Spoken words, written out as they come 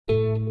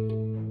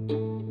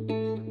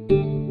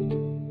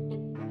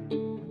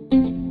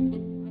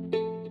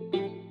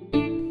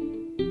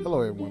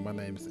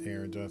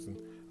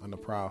I'm the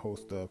proud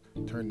host of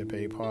Turn the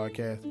Page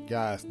podcast.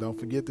 Guys, don't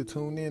forget to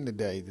tune in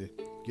today to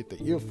get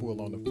the earful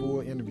on the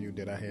full interview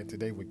that I had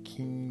today with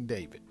King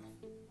David.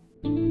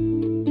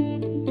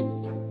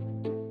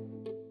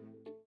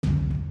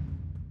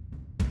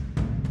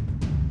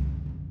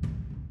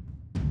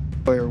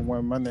 Hello,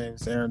 everyone. My name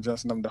is Aaron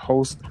Johnson. I'm the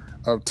host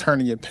of Turn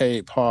Your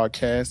Page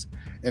podcast,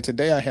 and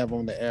today I have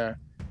on the air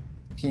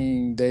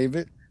King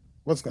David.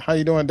 How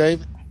you doing,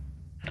 David?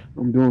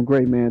 I'm doing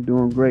great, man.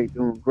 Doing great.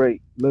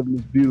 Living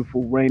this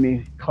beautiful,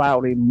 rainy,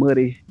 cloudy,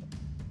 muddy.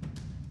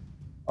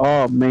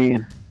 Oh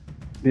man,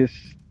 this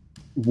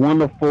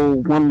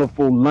wonderful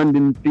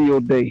London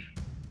field day.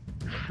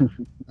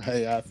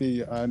 Hey, I feel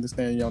you. I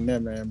understand you on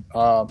that, man.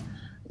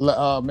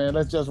 Man,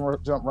 let's just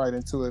jump right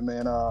into it,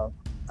 man.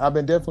 I've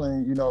been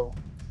definitely,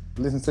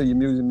 listening to your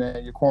music,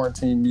 man. Your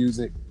quarantine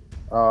music.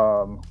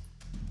 So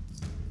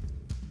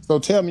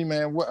tell me,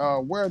 man,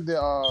 where did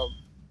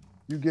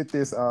you get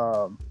this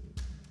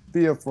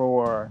feel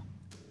for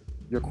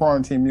your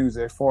quarantine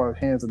music as far as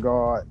Hands of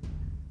God?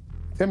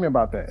 Tell me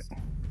about that.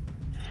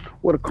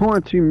 Well, the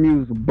quarantine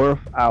music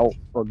birthed out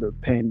of the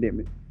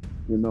pandemic.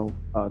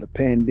 The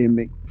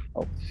pandemic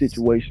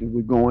situation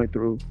we're going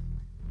through,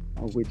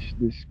 which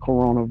this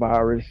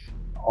coronavirus,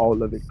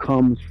 all of it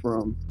comes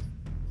from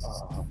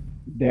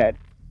that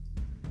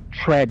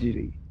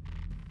tragedy.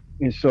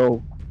 And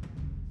so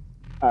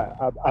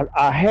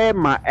I had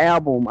my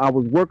album. I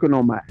was working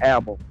on my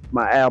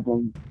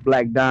album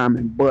Black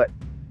Diamond, but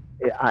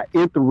I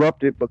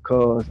interrupted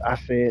because I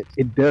said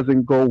it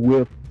doesn't go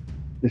with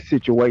the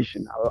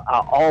situation.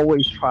 I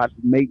always try to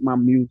make my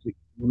music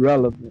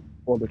relevant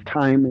for the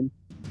timing,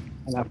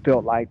 and I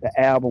felt like the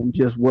album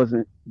just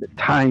wasn't the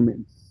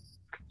timing.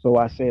 So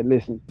I said,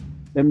 listen,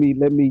 let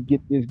me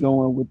get this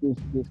going with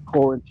this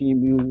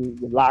quarantine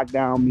music, the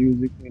lockdown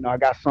music. I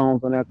got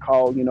songs on there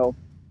called,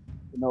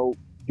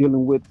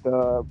 dealing with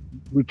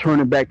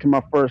returning back to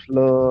my first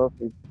love,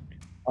 and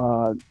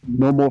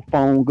no more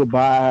phone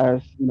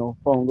goodbyes.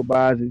 Phone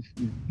goodbyes is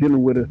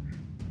dealing with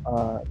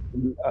a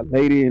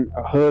lady and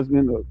a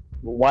husband, a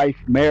wife,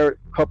 married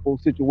couple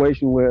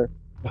situation where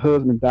the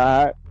husband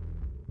died,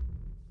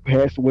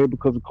 passed away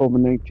because of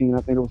COVID-19.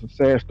 I think it was a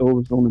sad story. It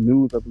was on the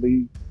news, I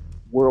believe,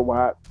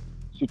 worldwide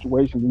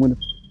situation when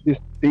this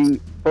thing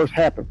first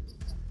happened.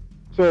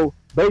 So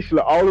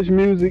basically, all this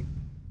music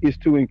is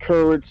to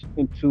encourage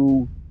and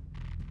to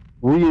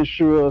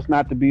reassure us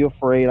not to be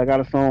afraid. I got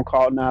a song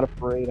called Not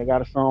Afraid. I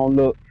got a song,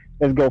 Look,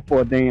 Let's Go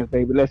for a Dance,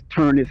 Baby. Let's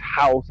turn this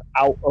house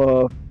out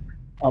of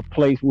a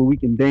place where we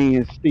can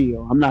dance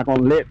still. I'm not going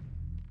to let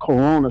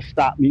Corona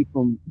stop me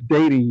from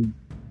dating you.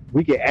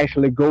 We can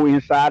actually go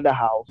inside the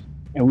house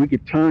and we can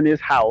turn this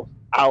house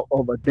out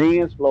of a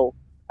dance floor.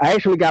 I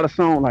actually got a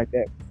song like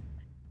that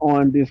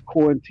on this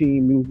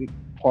quarantine music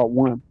part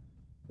 1,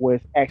 where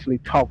it's actually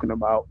talking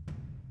about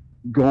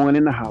going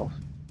in the house.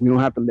 We don't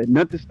have to let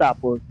nothing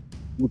stop us.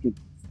 We can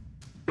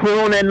put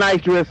on that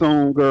nice dress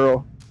on,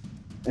 girl,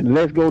 and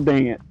let's go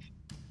dance.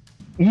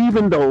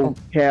 Even though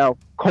we have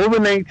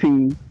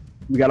COVID-19,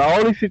 we got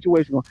all these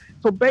situations going.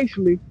 So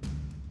basically,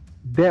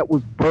 that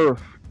was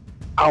birthed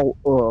out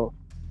of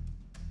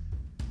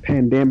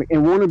pandemic,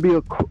 and want to be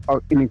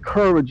an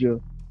encourager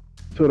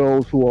to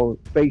those who are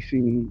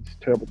facing these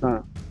terrible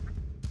times.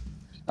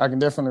 I can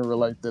definitely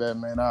relate to that,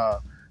 man.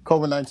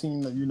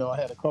 COVID-19, I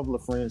had a couple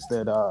of friends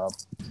that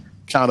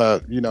kind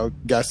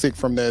of, got sick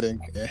from that,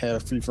 and had a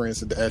few friends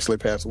that actually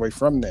passed away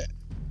from that.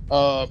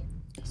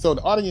 So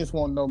the audience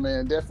want to know,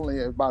 man,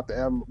 definitely about the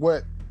album.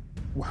 What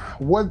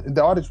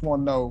the audience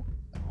want to know,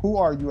 who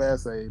are you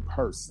as a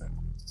person?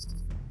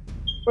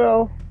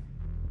 Well,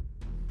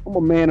 I'm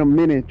a man of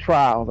many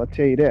trials, I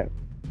tell you that.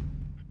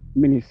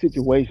 Many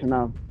situations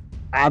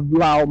I've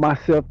allowed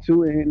myself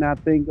to, and I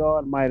think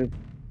God might have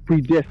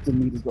predestined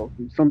me to go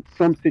through.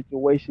 Some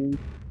situations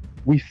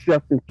we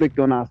self-inflict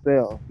on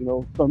ourselves.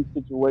 Some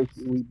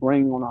situations we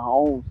bring on our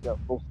own self.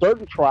 So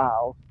certain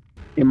trials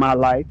in my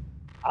life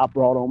I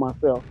brought on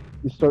myself.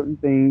 There's certain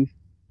things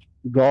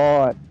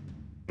God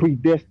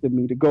predestined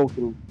me to go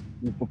through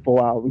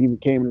before I even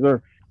came to this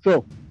earth.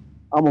 So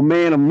I'm a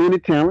man of many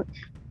talents.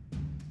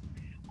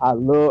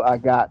 I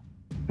got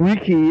 3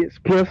 kids,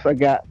 plus I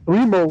got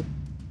 3 more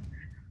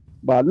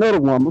by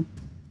another woman,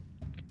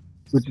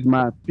 which is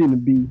my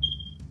finna-be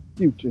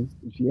future,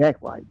 if she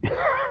act right.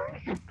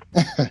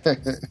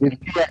 If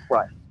she act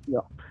right, yeah.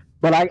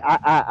 But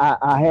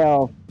I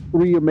have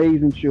 3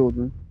 amazing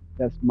children.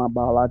 That's my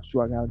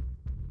biological. I got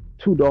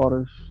 2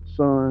 daughters,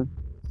 son.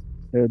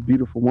 They're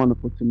beautiful,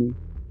 wonderful to me.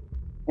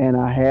 And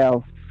I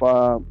have,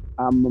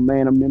 I'm a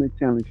man of many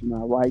talents. I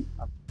write,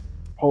 I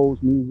compose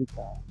music,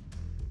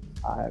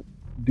 I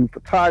do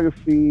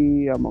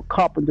photography. I'm a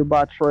carpenter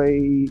by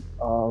trade.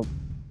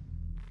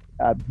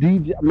 I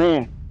DJ,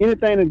 man,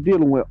 anything that's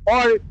dealing with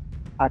art,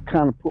 I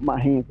kind of put my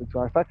hands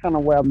into it. So I kind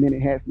of wear many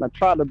hats, and I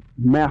try to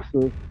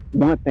master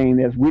one thing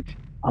that's which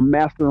I'm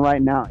mastering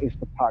right now is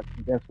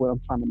photography. That's what I'm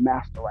trying to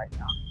master right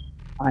now.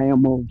 I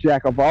am a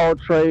jack of all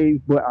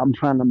trades, but I'm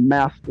trying to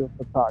master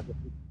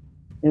photography.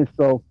 And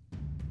so,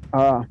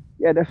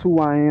 yeah, that's who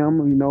I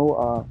am.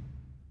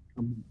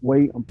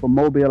 I'm from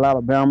Mobile,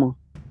 Alabama.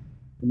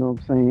 You know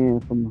what I'm saying?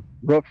 From the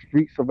rough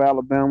streets of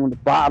Alabama, the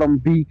bottom,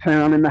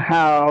 B-Town in the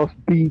house,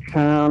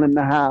 B-Town in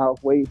the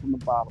house, way from the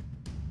bottom.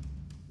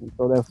 And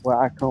so that's where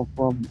I come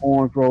from,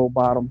 Orange Road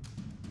bottom,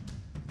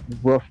 the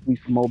rough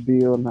streets of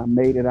Mobile, and I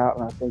made it out,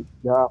 and I thank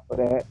God for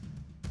that.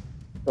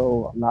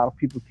 So a lot of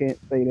people can't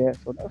say that.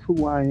 So that's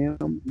who I am.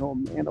 You know,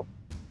 man, a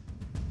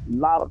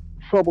lot of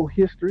trouble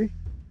history,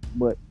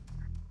 but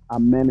I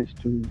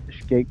managed to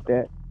escape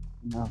that.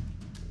 You know,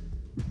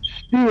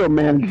 still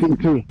managing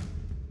to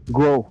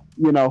grow,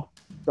 you know.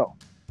 So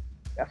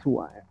that's who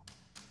I am.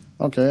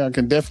 Okay, I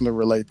can definitely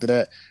relate to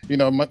that. You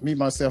know,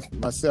 myself,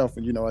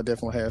 you know, I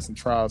definitely had some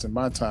trials in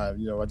my time.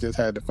 You know, I just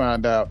had to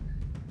find out,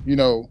 you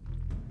know,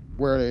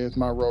 where is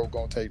my road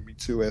going to take me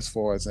to as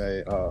far as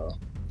a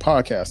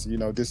podcaster. You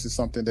know, this is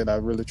something that I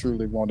really,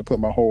 truly want to put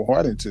my whole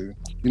heart into.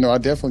 You know, I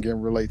definitely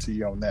can relate to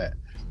you on that.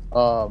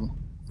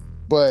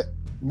 But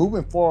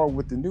moving forward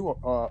with the new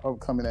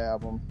upcoming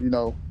album, you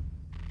know,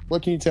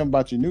 what can you tell me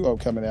about your new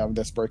upcoming album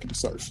that's breaking the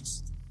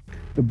surface?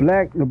 The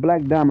Black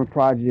Diamond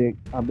project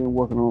I've been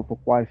working on for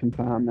quite some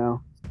time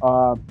now.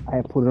 I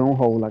had put it on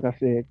hold, like I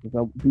said,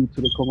 because due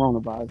to the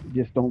coronavirus,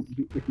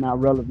 it's not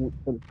relevant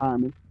to the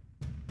timing.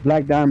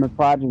 Black Diamond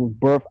project was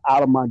birthed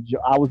out of my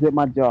job. I was at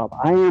my job.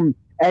 I am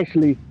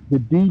actually the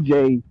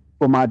DJ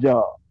for my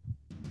job.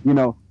 You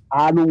know,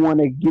 I'm the one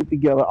that get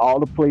together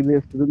all the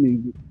playlists of the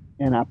music,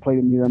 and I play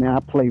the music. And I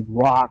play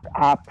rock.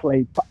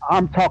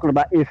 I'm talking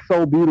about, it's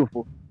so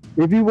beautiful.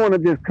 If you want to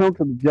just come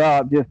to the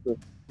job just to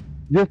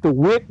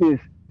witness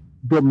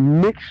the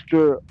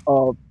mixture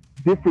of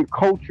different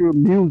culture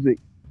music,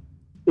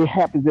 it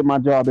happens at my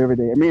job every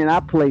day. I mean, I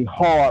play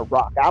hard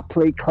rock, I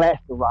play classic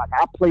rock,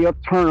 I play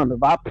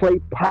alternative, I play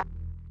pop,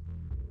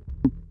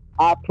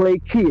 I play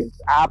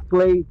Kiss, I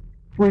play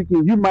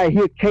freaking, you might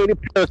hear Katy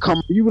Perry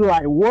come, you be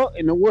like, what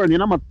in the world?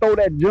 And I'm gonna throw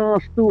that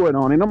Jon Stewart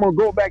on, and I'm gonna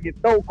go back and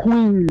throw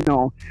Queen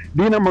on,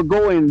 then I'm gonna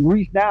go and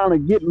reach down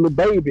and get the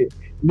baby.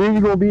 Then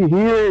you're gonna be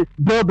hearing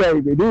the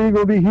baby. Then you're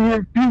gonna be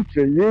hearing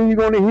Future. Then you're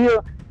gonna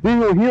hear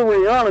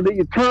Rihanna. Then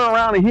you turn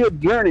around and hear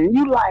Journey. And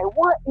you like,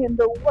 what in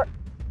the world?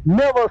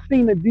 Never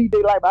seen a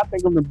DJ like. I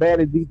think I'm the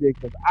baddest DJ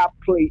because I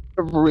play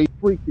every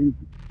freaking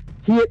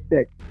hit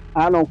that,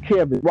 I don't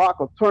care if it's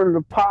rock,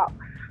 alternative, pop,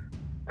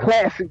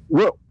 classic,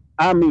 rock.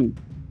 I mean,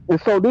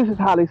 and so this is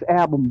how this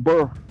album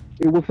birthed.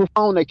 It was a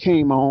song that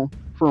came on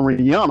from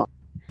Rihanna.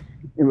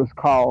 It was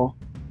called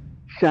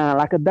 "Shine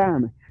Like a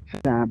Diamond."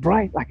 Shine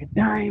bright like a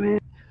diamond.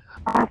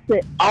 I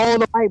said all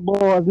the white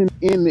boys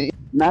in the,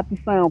 not to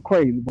sound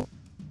crazy, but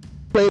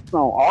play the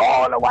song.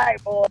 All the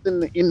white boys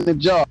in the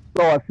job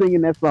started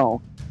singing that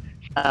song.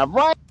 Shine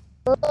bright.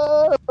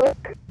 I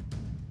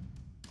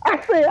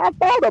said, I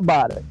thought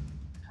about it.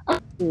 I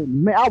said,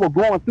 man, I was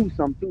going through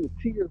something too,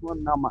 tears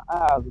running down my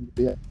eyes a little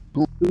bit.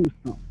 Going through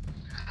something.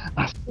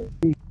 I said,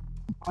 man,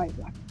 bright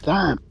like a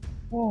diamond.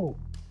 Whoa.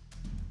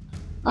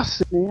 I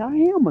said, man, I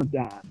am a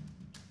diamond.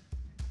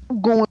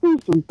 I'm going through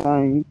some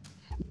things.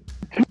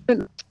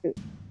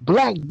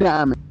 Black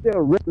diamond.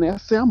 They're written there. I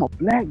say I'm a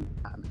black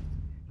diamond.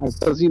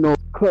 Because, you know,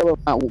 color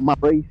out with my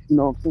race, you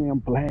know what I'm saying? I'm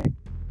black.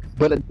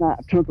 But it's not,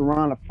 I turned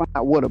around to find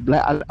out what a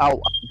black, I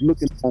was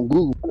looking on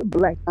Google, what a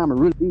black diamond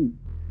really means.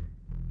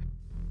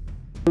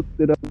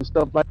 Looked it up and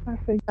stuff like that.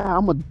 I say, yeah,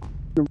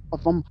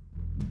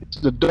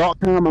 it's the dark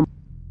time,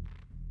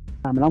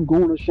 I'm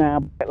going to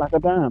shine bright like a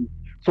diamond.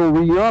 So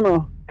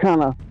Rihanna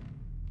kind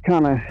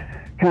of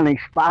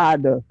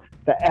inspired the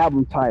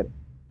album title.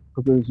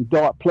 Because there's a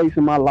dark place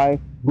in my life,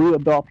 real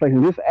dark place.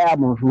 And this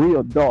album is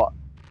real dark.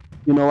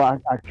 You know, I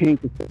can't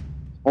consider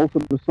most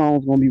of the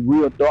songs gonna be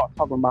real dark,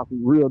 talking about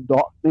some real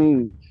dark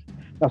things.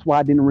 That's why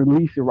I didn't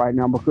release it right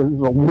now, because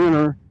it's a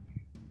winter,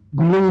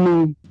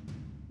 gloomy,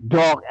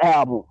 dark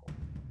album.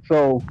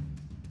 So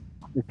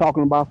it's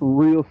talking about some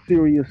real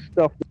serious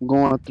stuff that I'm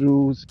going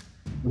through,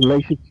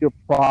 relationship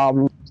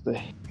problems. The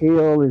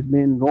hell has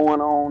been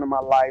going on in my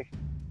life.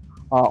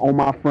 On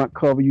my front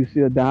cover, you see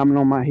a diamond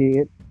on my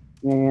head,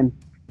 and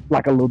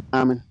like a little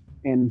diamond,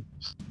 and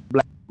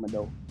black diamond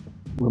though,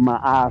 with my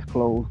eyes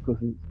closed, because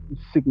it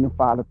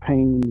signifies the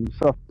pain and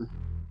suffering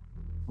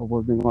of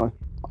what's been going on.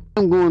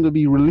 I'm going to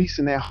be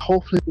releasing that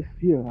hopefully this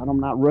year, and I'm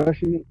not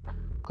rushing it,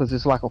 because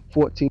it's like a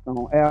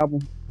 14-song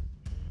album,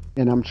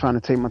 and I'm trying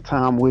to take my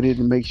time with it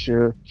and make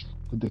sure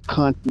that the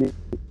content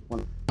when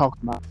I'm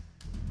talking about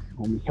is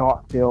going to be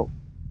heartfelt,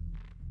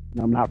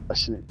 and I'm not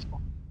rushing it.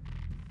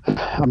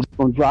 I'm just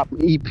going to drop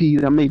an EP.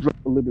 I may drop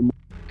a little bit more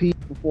EP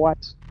before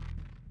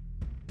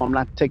I'm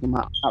not taking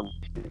my out.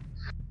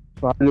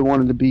 So I really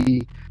wanted to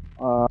be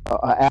an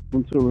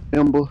album to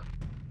remember.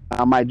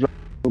 I might drop,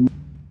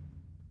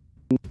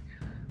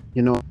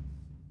 you know,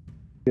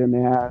 in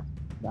there.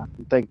 I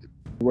think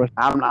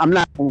I'm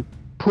not gonna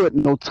put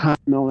no time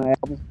on the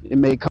album. It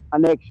may come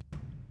next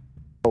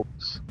year.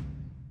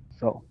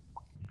 So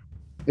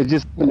it's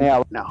just an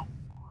album now.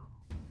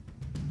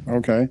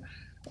 Okay.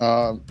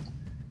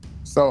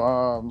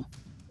 So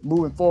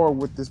moving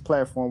forward with this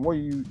platform,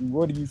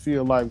 what do you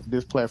feel like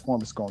this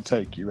platform is going to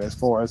take you as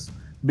far as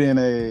being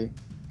a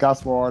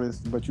gospel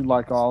artist, but you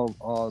like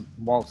all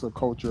walks of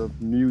culture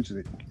of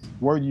music.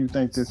 Where do you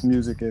think this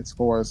music, as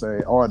far as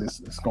a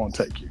artist, is going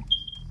to take you?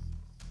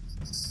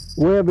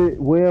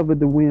 Wherever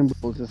the wind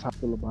blows, is how I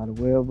feel about it.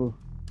 Wherever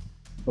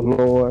the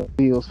Lord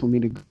feels for me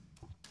to go.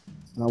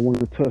 And I want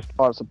to touch the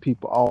hearts of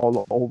people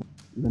all over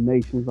the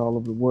nations, all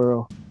over the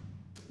world.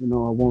 You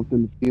know, I want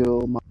them to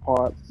feel my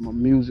heart, my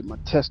music, my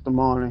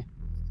testimony.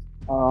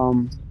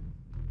 You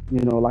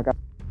know, like I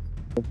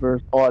the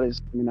first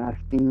artist, I mean, I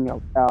sing, I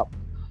rap,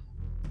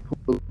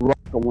 put rock,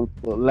 I want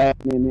to put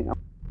Latin in it, I want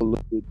to put a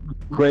little bit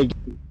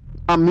reggae.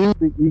 My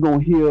music, you're going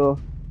to hear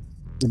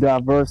the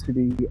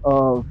diversity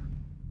of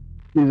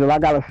music. I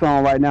got a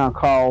song right now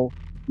called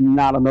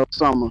Not Enough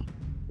Summer.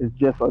 It's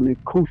just an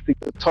acoustic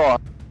guitar.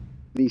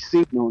 He's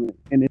singing on it.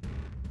 And it's,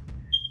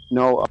 you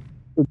know,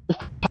 a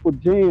different type of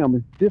jam,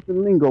 it's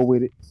different lingo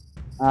with it.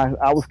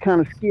 I was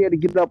kind of scared to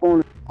get up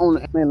on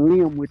that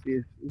limb with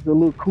this. It's a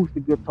little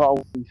acoustic guitar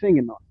when he's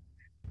singing on it.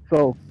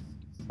 So,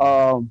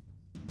 I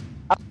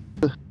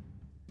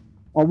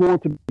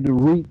want to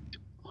reach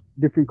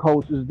different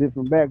cultures,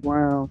 different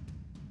backgrounds.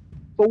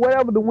 So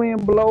whatever the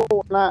wind blows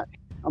or not,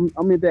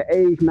 I'm at that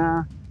age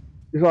now.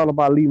 It's all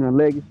about leaving a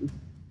legacy.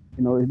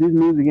 You know, if this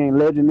music ain't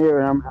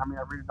legendary, I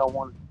really don't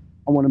want to.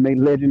 I want to make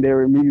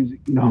legendary music.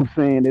 You know what I'm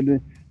saying?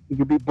 It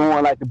could be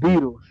born like the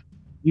Beatles.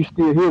 You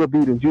still hear the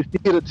Beatles. You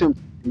still hear the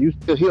Temptations. You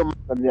still hear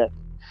Michael Jackson.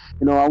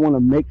 You know, I want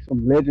to make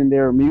some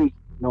legendary music.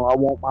 You know, I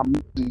want my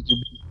music to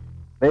be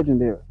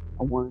legendary.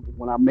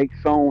 When I make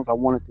songs, I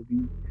want it to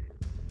be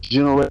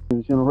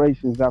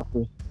generations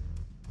after,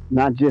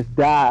 not just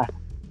die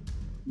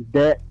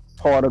that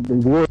part of the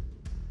world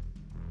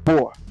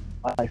more,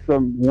 like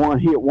some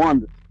one-hit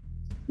wonders.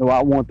 So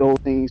I want those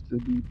things to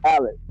be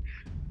ballads.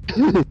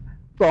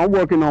 So I'm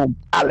working on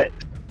ballads.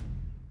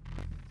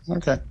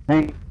 Okay.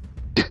 And,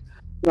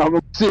 I'm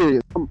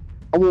serious.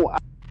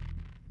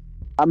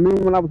 I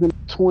remember when I was in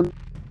 20,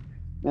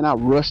 and I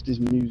rushed this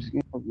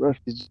music.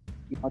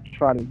 I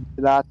try to get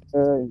it out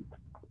there. And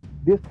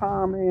this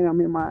time, man, I'm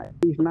in my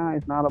age now.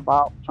 It's not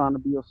about trying to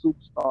be a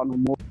superstar no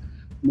more.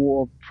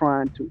 More of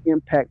trying to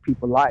impact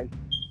people's life.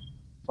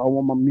 So I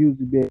want my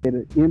music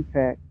to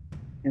impact.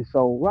 And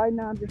so right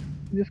now,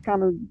 just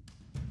kind of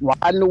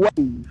riding the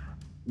wave.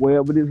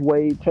 Wherever this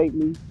wave take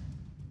me.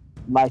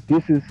 Like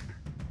this is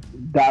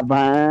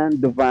divine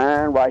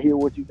right here.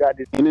 What you got,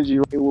 this energy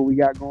right here, what we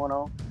got going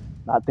on.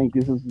 I think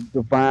this is a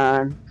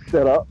divine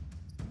setup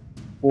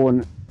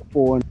for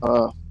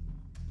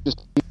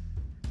just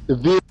the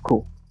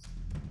vehicle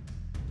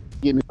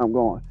getting me where I'm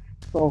going.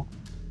 So,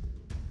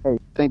 hey, I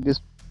think this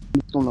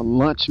is going to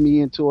launch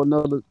me into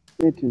another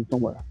dimension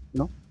somewhere, you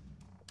know?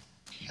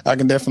 I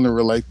can definitely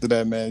relate to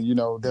that, man. You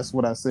know, that's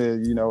what I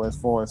said, you know, as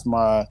far as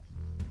my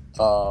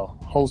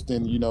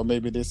hosting, you know,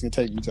 maybe this can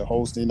take you to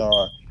hosting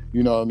or,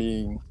 you know what I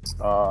mean,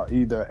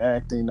 either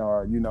acting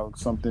or, you know,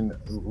 something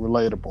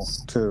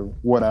relatable to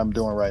what I'm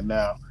doing right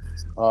now.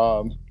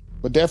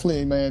 But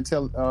definitely, man,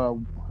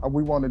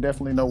 we want to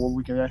definitely know where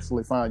we can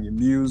actually find your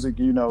music,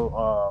 you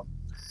know,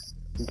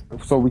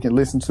 so we can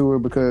listen to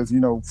it because, you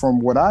know, from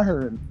what I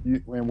heard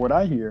and what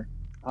I hear,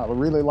 I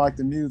really like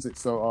the music.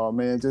 So,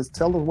 man, just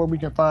tell us where we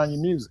can find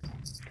your music.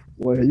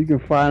 Well, you can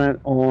find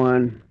it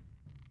on,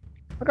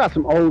 I got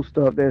some old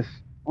stuff that's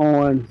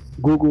on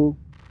Google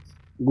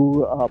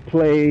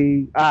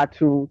Play,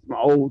 iTunes, my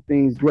old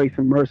things, Grace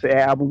and Mercy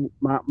album.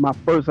 My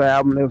first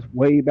album that was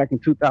way back in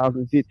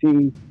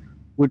 2015,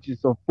 which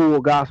is a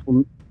full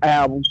gospel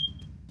album,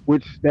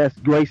 which that's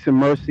Grace and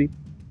Mercy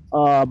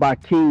by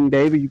King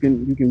David. You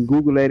can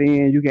Google that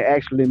in. You can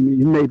actually,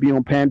 you may be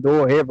on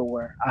Pandora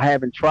everywhere. I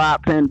haven't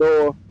tried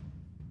Pandora.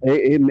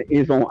 It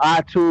is on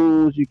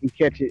iTunes. You can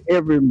catch it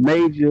every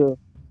major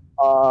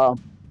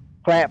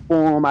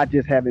platform. I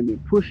just haven't been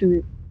pushing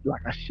it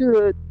like I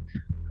should.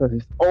 Because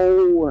it's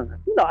old, and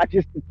you know, I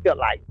just felt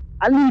like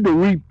I need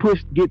to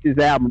get this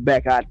album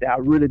back out there. I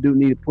really do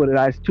need to put it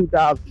out. It's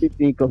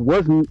 2015, because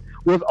what's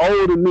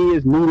old to me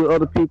is new to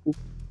other people.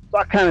 So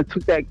I kind of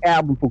took that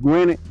album for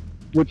granted,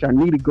 which I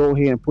need to go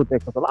ahead and put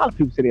that, because a lot of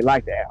people say they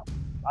like the album.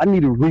 I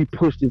need to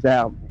re-push this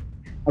album.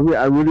 I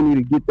really need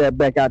to get that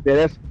back out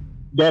there.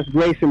 That's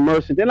Grace and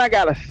Mercy. Then I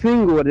got a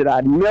single that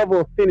I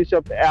never finished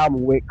up the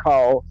album with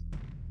called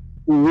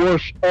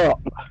Wash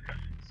Up.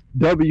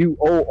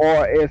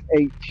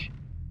 WORSH.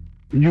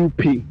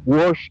 UP,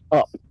 Wash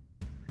Up.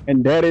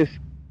 And that is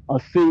a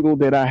single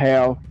that I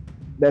have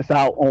that's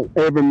out on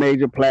every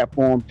major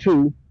platform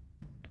too.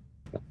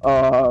 You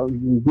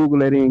can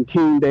Google it in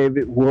King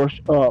David Wash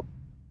Up.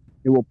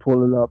 It will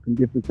pull it up and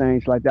different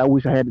things like that. I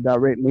wish I had the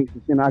direct links.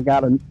 And I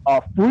got a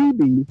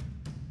freebie.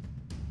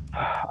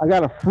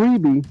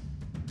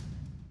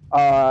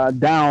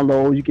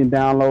 Download. You can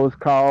download. It's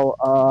called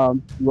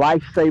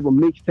Lifesaver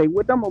Mixtape.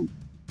 What I'm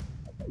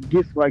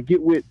gonna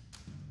get with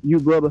you,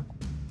 brother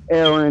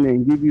Aaron,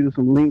 and give you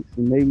some links,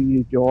 and maybe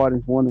if your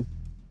audience want to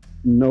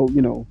know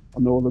a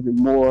little bit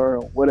more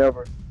or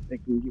whatever, they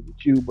can get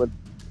with you. But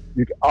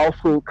you can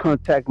also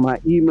contact my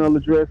email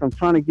address. I'm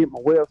trying to get my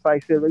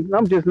website set.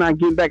 I'm just not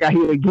getting back out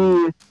here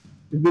again.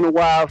 It's been a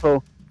while,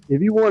 so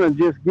if you want to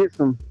just get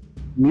some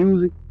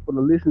music for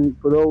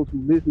those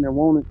who listen that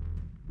want it,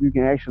 you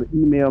can actually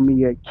email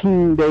me at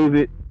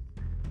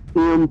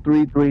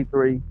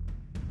KingDavidM333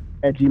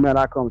 at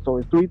gmail.com. So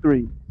it's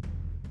 33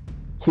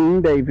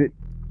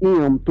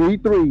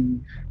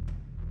 KingDavidM33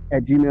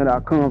 at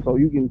gmail.com. So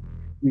you can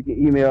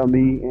email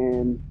me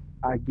and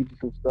I get you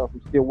some stuff.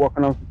 I'm still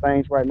working on some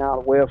things right now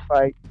on the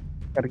website.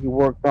 Got to get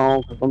worked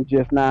on because I'm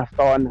just now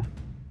starting to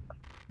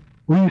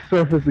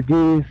resurface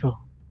again. So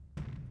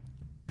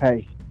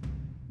hey,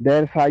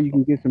 that is how you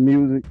can get some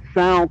music.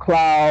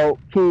 SoundCloud,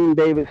 King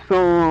David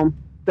Psalm,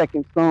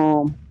 Second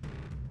Psalm.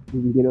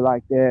 You can get it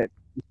like that.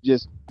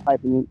 Just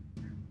typing it,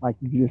 like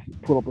you can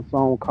just pull up a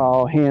song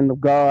called Hand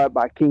of God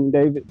by King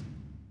David.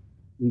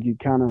 You can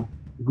kind of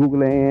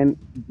Google it and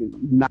you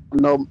can not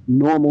know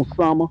normal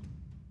summer.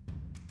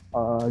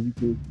 You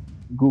can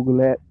Google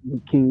that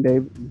with King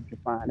David and you can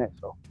find that.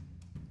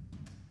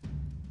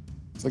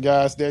 So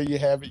guys, there you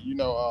have it.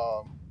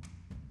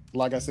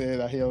 Like I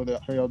said, I held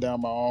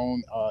down my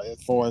own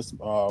as far as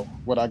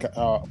what I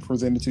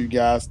presented to you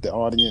guys, the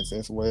audience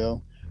as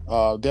well.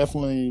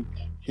 Definitely,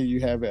 here you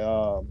have it,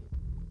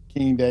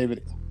 King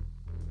David.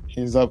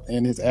 His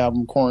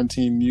album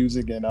Quarantine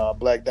Music, and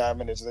Black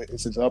Diamond is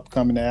his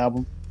upcoming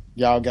album.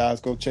 Y'all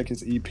guys go check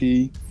his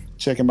EP,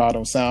 check him out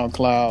on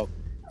SoundCloud,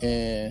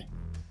 and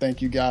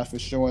thank you guys for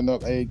showing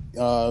up. Hey,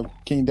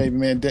 King David,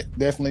 man,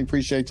 definitely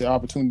appreciate the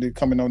opportunity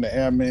coming on the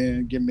air,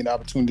 man. Give me the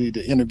opportunity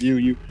to interview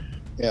you.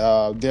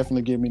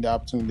 Definitely give me the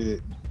opportunity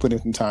to put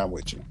in some time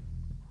with you.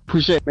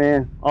 Appreciate it,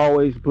 man.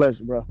 Always a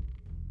pleasure, bro.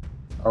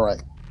 All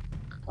right.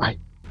 All right.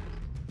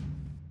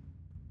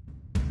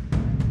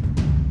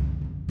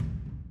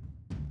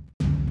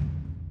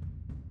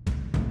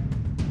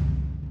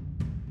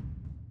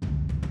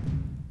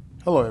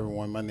 Hello,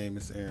 everyone. My name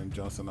is Aaron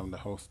Johnson. I'm the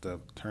host of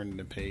Turning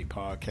the Page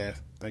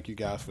podcast. Thank you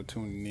guys for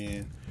tuning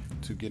in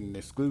to get an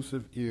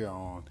exclusive ear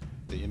on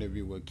the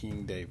interview with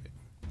King David.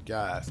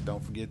 Guys,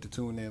 don't forget to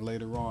tune in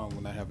later on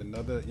when I have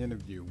another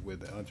interview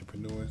with the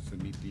entrepreneur,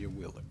 Samithia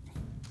Willard.